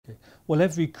well,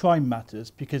 every crime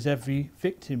matters because every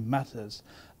victim matters.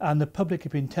 And the public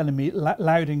have been telling me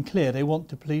loud and clear they want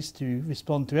the police to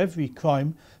respond to every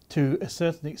crime to a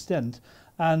certain extent.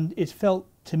 And it felt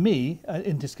to me,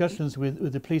 in discussions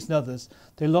with the police and others,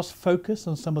 they lost focus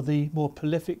on some of the more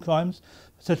prolific crimes,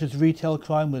 such as retail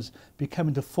crime was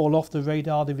becoming to fall off the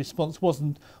radar. The response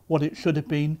wasn't what it should have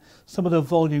been. Some of the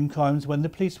volume crimes, when the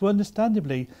police were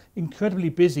understandably incredibly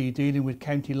busy dealing with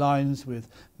county lines, with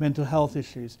mental health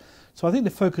issues. So I think the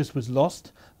focus was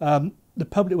lost. The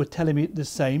public were telling me the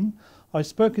same. I've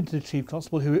spoken to the Chief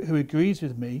Constable who agrees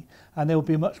with me, and there will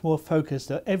be much more focus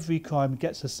that every crime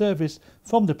gets a service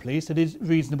from the police that is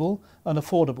reasonable and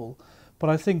affordable. But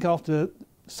I think after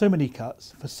so many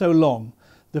cuts for so long,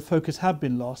 the focus have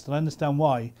been lost, and I understand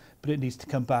why, but it needs to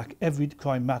come back. Every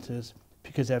crime matters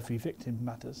because every victim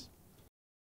matters.